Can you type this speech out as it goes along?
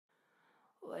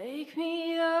Wake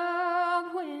me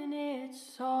up when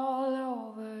it's all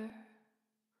over,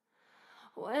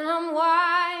 when I'm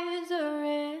wiser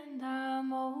and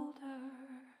I'm older.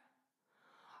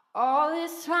 All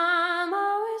this time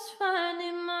I was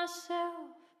finding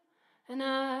myself, and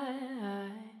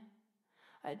I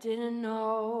didn't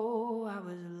know I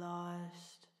was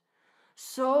lost.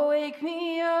 So wake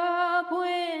me up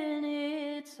when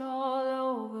it's all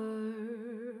over,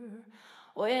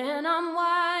 when I'm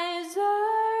wiser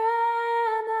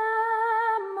and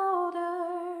I'm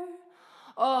older.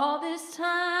 All this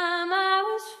time I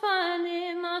was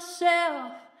finding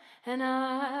myself, and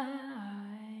I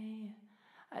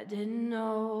didn't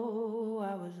know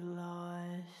I was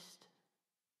lost.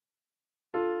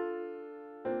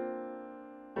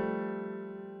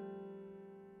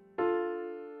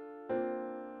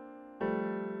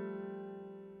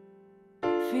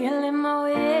 Feeling my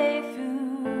way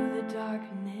through the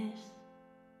darkness,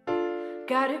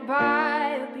 guided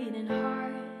by a beating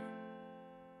heart.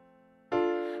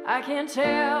 I can't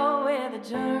tell where the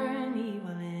journey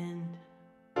will end,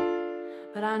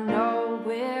 but I know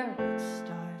where it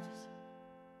starts.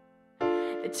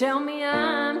 They tell me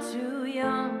I'm too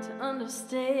young to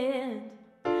understand.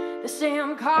 They say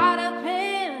I'm caught up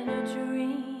in a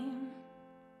dream,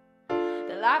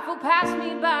 that life will pass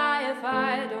me by if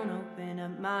I don't open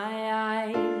up my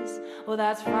eyes. Well,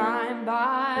 that's fine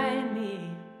by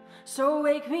me. So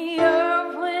wake me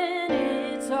up when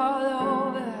it's all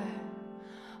over,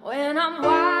 when I'm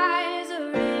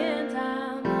wiser and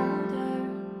I'm older.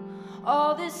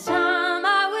 All this time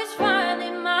I was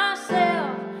finding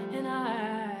myself, and I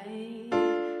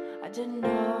didn't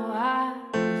know I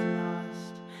was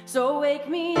lost. So wake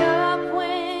me up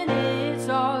when it's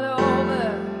all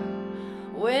over,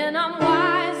 when I'm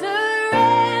wiser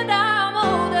and I'm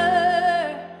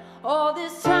older. All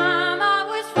this time I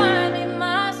was finding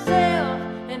myself,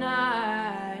 and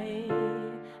I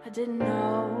didn't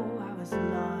know I was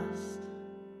lost.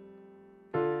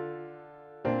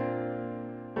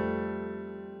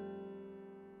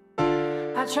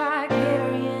 I tried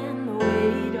carrying the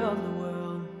weight of the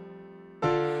world,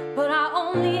 but I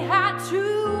only had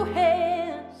two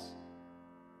hands.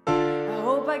 I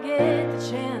hope I get the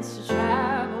chance to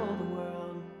travel the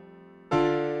world,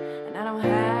 and I don't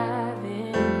have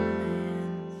any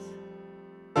plans.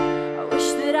 I wish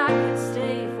that I could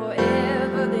stay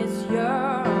forever this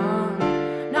young,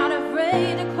 not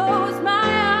afraid to close my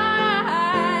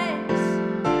eyes.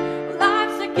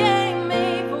 Life's a game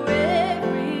made for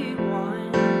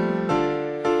everyone,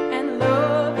 and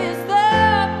love is the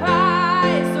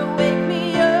prize. So wake me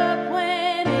up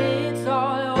when it's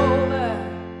all over,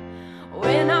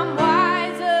 when I'm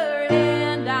wiser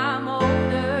and I'm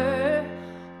older.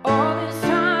 All this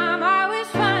time I was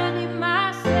finding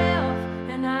myself,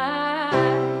 and I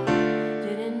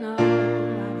didn't know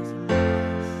I was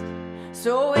lost.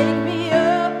 So wake me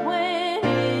up when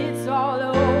it's all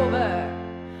over,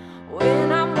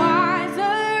 when I'm wiser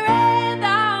and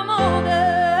I'm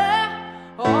older.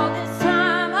 All this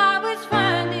time I was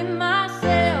finding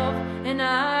myself, and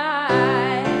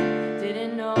I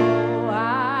didn't know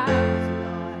I was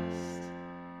lost.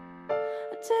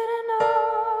 I didn't know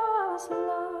I was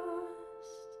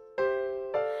lost.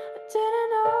 I didn't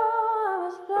know I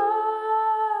was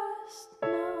lost.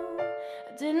 No,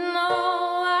 I didn't know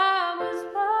I was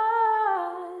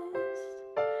lost.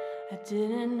 I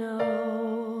didn't know.